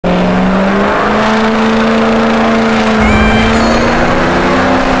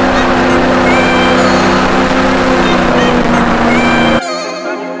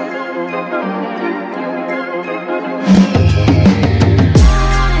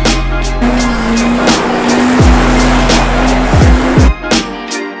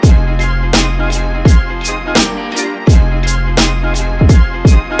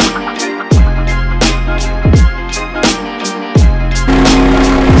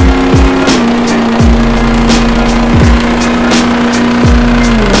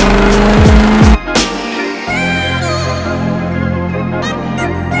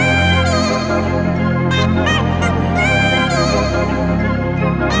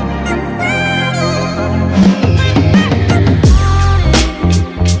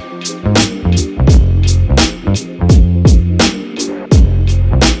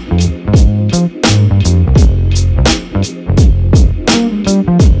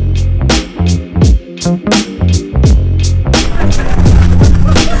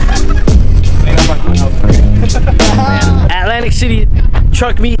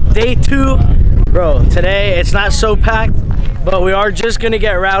truck meet day 2. Bro, today it's not so packed, but we are just gonna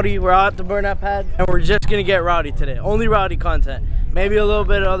get rowdy. We're out at the burnout pad and we're just gonna get rowdy today. Only rowdy content. Maybe a little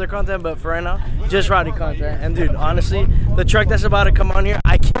bit of other content, but for right now, just rowdy content. And dude, honestly, the truck that's about to come on here,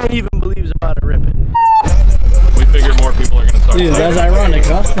 I can't even believe it's about to rip it. We figured more people are gonna start. Dude, that's ironic,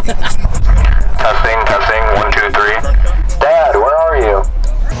 huh? Testing, 1, 2, 3. Dad, where are you?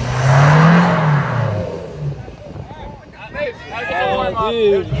 Oh,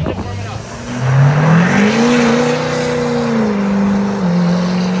 dude.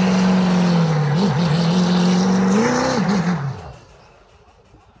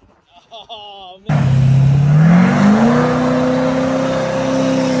 Oh, man.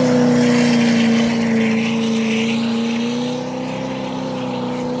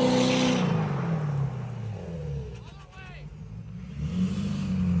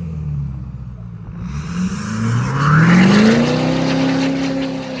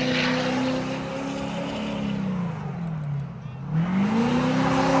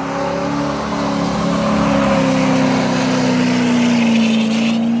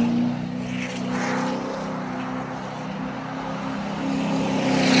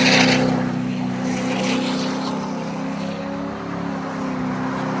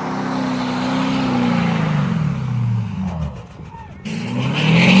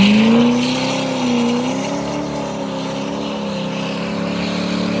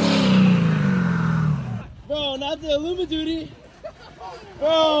 Bro, not the Alumidutys. Bro.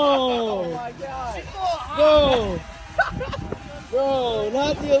 Oh my god. Bro,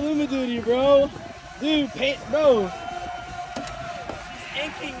 not the Alumidutys, bro. Dude, paint, bro.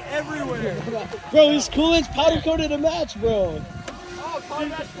 It's inking everywhere. Bro, his coolant's powder coated to match, bro. Oh, powder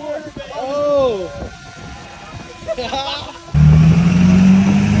match floor. Oh.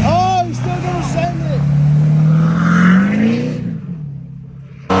 Oh, he's still gonna send it.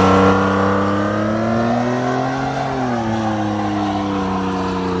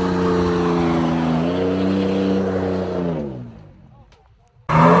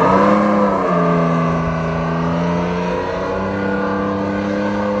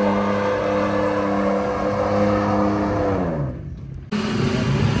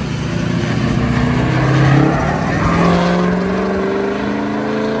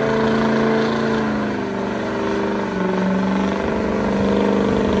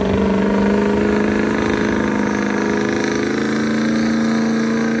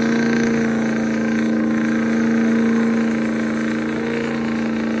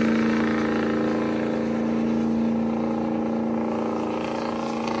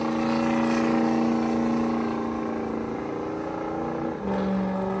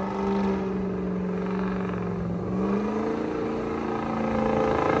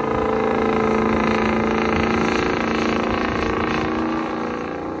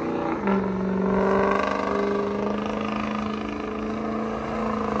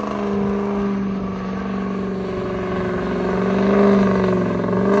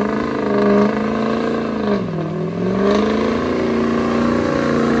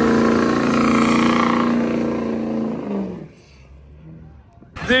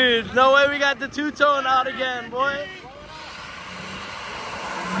 Dude, no way we got the two-tone out again, boy.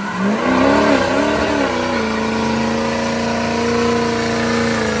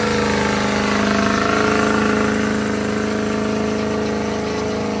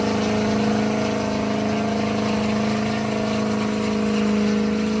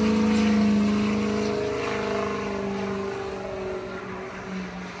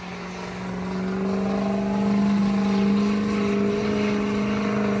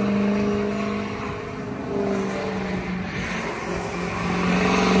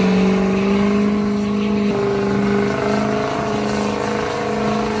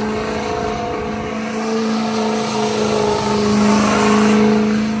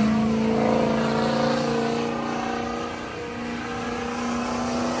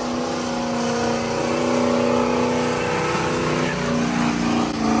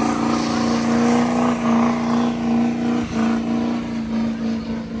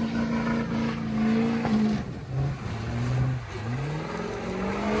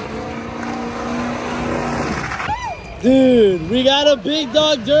 Dude, we got a big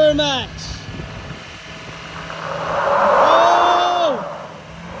dog Duramax.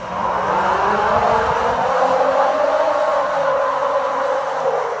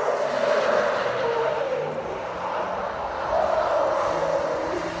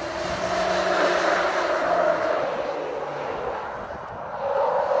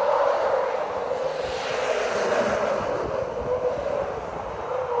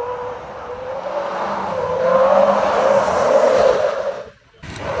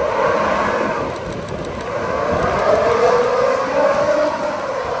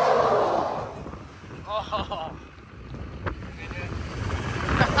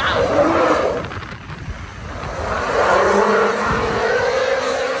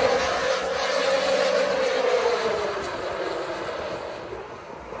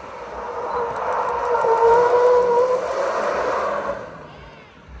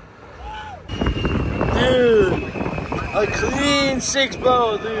 1.6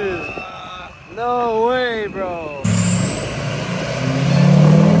 blow, dude. No way, bro.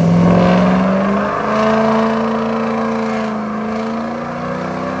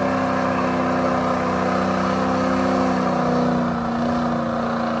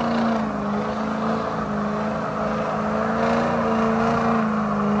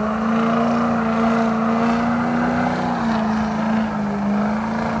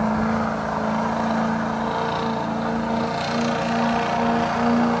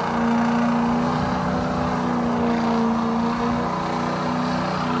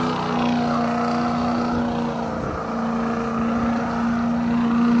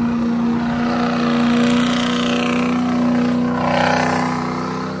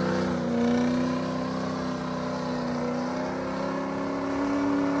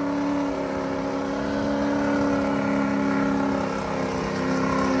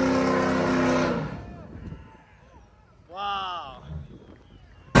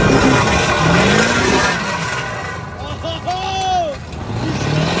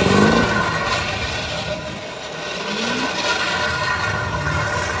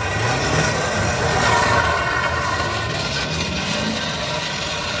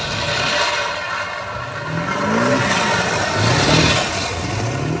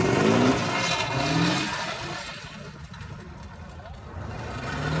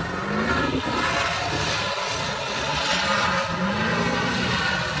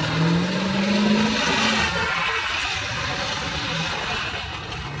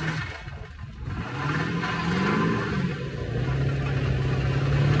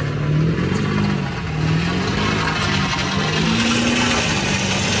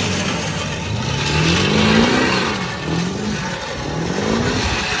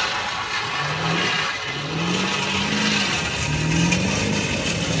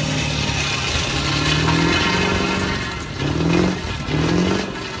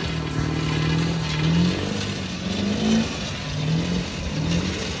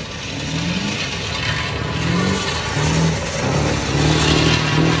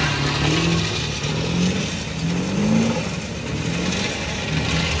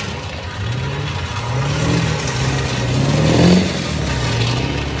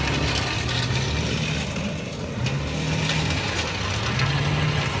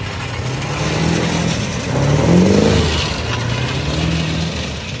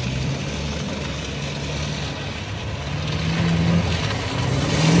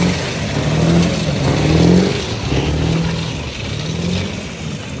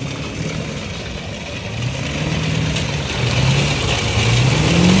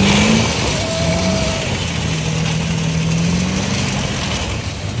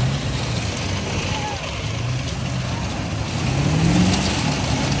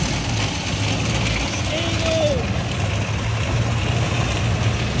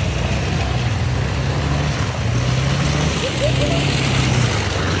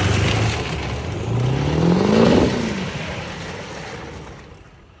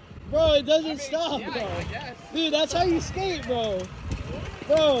 Bro, it doesn't stop, bro. Dude, that's how you skate, bro.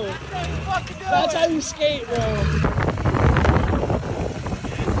 Bro, that's how you skate, bro.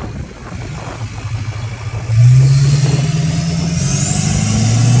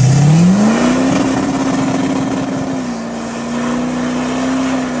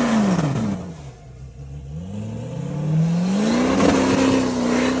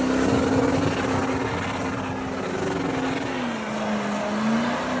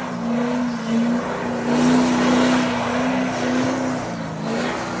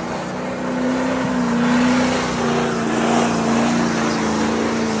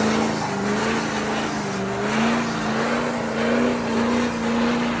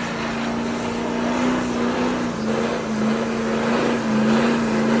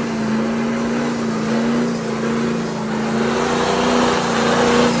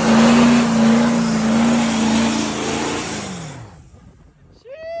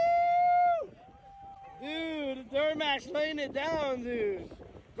 Duramaxs laying it down, dude.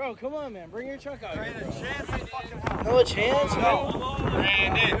 Bro, come on, man. Bring your truck out here, bro. No chance? No.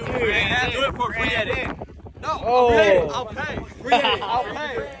 Brandon, dude, do it for free edit. No, oh. I'll pay. Free edit. I'll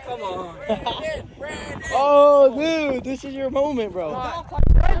pay. Come on. Oh, dude, this is your moment, bro.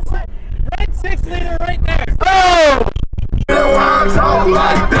 Red 6 liter right there. Oh!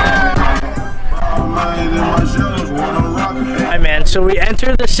 Alright, man, so we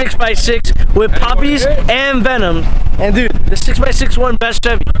entered the 6x6 with Papis and Venom. And dude, the 6x6 won best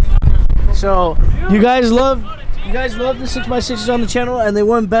Chevy. So you guys love the 6x6s on the channel, and they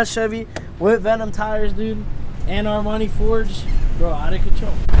won best Chevy with Venom tires, dude. And Armani Forge. Bro, out of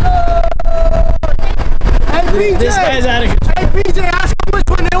control. And PJ. This guy's out of control. Hey, PJ, ask them which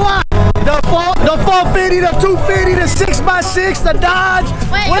one they want. The 450, the 250, the 6x6, the Dodge.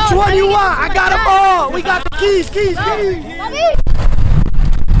 Wait, which one you want? I got them all. We got the keys.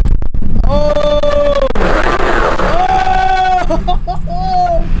 Oh.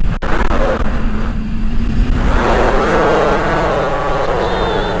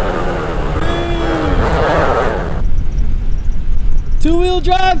 Two-wheel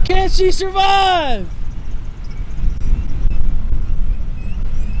drive, can't she survive?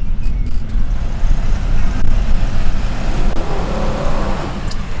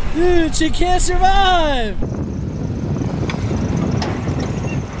 Dude, she can't survive!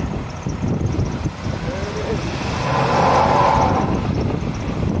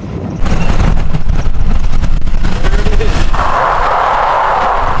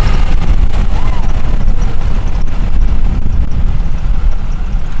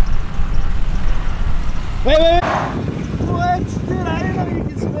 Wait. What? Dude, I didn't know you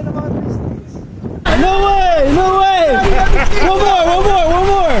could spin them on these things. No way! One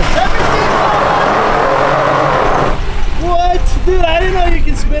more! What? Dude, I didn't know you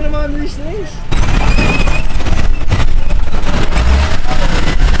can spin them on these things.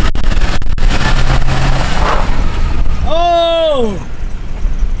 Oh!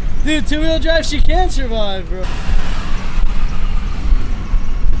 Dude, two-wheel drive, she can survive, bro.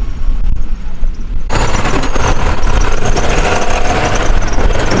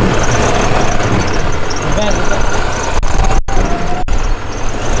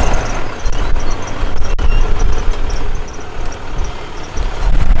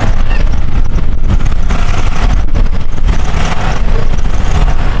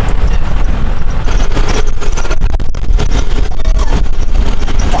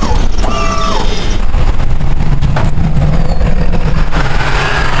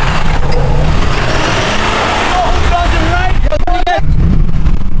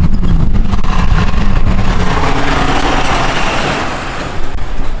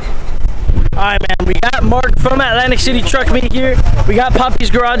 Alright, man, we got Mark from Atlantic City Truck Meet here. We got Papis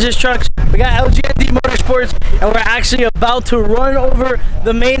Garage's trucks. We got LGND Motorsports, and we're actually about to run over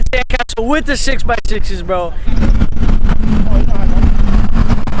the main sandcastle with the 6x6s, bro.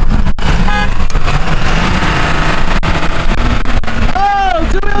 Oh,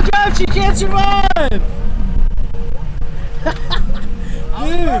 two-wheel drive, she can't survive!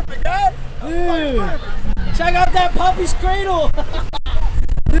 Dude, check out that Papis cradle!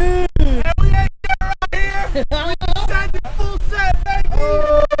 Dude! And we ain't shit right here. We send it full set, baby.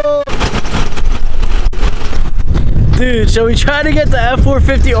 Oh. Dude, so we tried to get the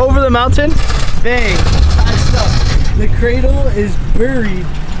F450 over the mountain. Bang! The cradle is buried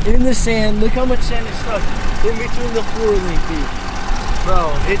in the sand. Look how much sand is stuck in between the floor link feet.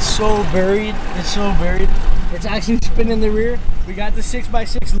 Bro, it's so buried. It's actually spinning the rear. We got the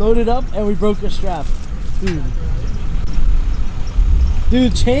 6x6 loaded up and we broke the strap.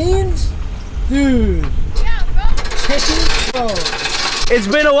 Dude, chains? Dude. Yeah, bro. Chains? Bro. It's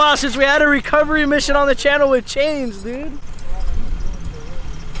been a while since we had a recovery mission on the channel with chains, dude.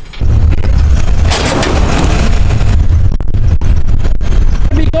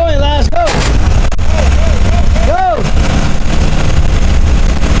 Be going, let's go. Go.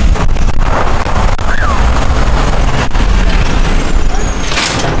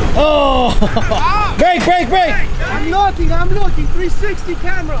 Oh! Break! I'm looking. 360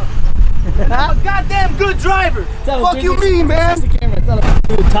 camera. And I'm a goddamn good driver. Fuck you mean, man? Dude,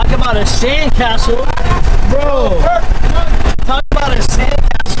 talk about a sandcastle. Bro. Talk about a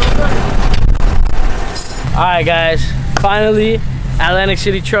sandcastle. Alright, guys. Finally, Atlantic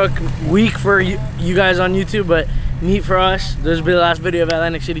City Truck Week for you guys on YouTube, but meet for us. This will be the last video of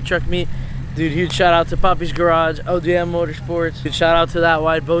Atlantic City Truck Meet. Dude, huge shout out to Papis Garage, LGM Motorsports. Huge shout out to that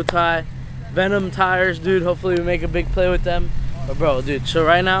wide bow tie. Venom tires, dude. Hopefully we make a big play with them. But bro, dude, so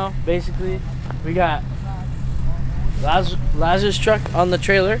right now, basically, we got Laz's truck on the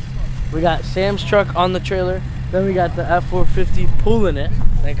trailer. We got Sam's truck on the trailer. Then we got the F450 pulling it.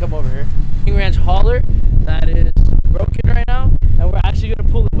 Then come over here. King Ranch hauler that is broken right now, and we're actually gonna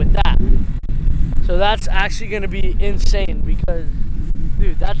pull it with that. So that's actually gonna be insane because,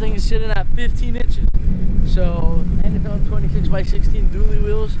 dude, that thing is sitting at 15 inches. So, and it's on 26x16 dually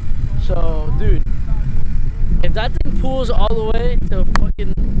wheels. So, dude, if that thing pulls all the way to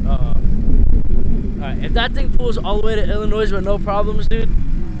fucking, alright, if that thing pulls all the way to Illinois with no problems, dude,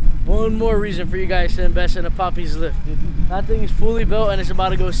 one more reason for you guys to invest in a Papis lift, dude. That thing is fully built and it's about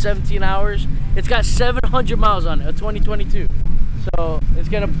to go 17 hours. It's got 700 miles on it, a 2022. So, it's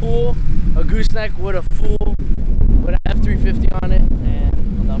gonna pull a gooseneck with a full, with an F350 on it, and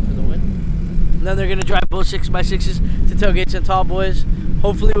I'm down for the win. And then they're gonna drive both 6x6s to tailgates and tall boys.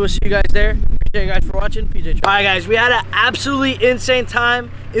 Hopefully we'll see you guys there. Appreciate you guys for watching. Pjtruckin. Alright guys, we had an absolutely insane time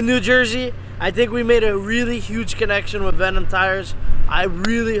in New Jersey. I think we made a really huge connection with Venom Tires. I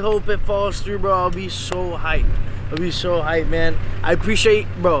really hope it falls through, bro. I'll be so hyped. I'll be so hyped, man. I appreciate,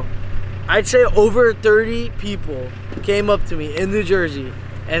 bro. I'd say over 30 people came up to me in New Jersey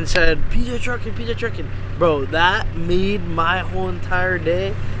and said, Pjtruckin, Pjtruckin. Bro, that made my whole entire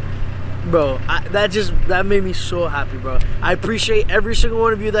day. Bro, that made me so happy, bro. I appreciate every single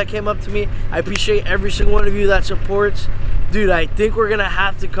one of you that came up to me. I appreciate every single one of you that supports. Dude, I think we're gonna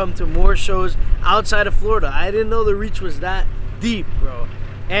have to come to more shows outside of Florida. I didn't know the reach was that deep, bro.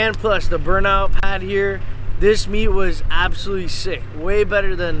 And plus, the burnout pad here, this meet was absolutely sick. Way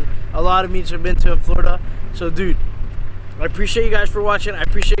better than a lot of meets I've been to in Florida. So, dude, I appreciate you guys for watching. I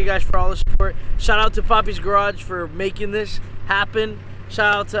appreciate you guys for all the support. Shout out to Papis Garage for making this happen.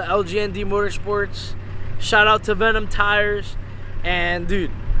 Shout out to LGND Motorsports. Shout out to Venom Tires. And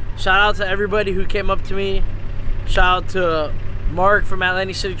dude, shout out to everybody who came up to me. Shout out to Mark from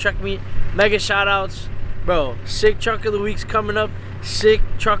Atlantic City Truck Meet. Mega shout outs. Bro, sick truck of the week's coming up. Sick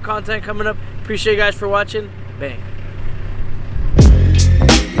truck content coming up. Appreciate you guys for watching. Bang.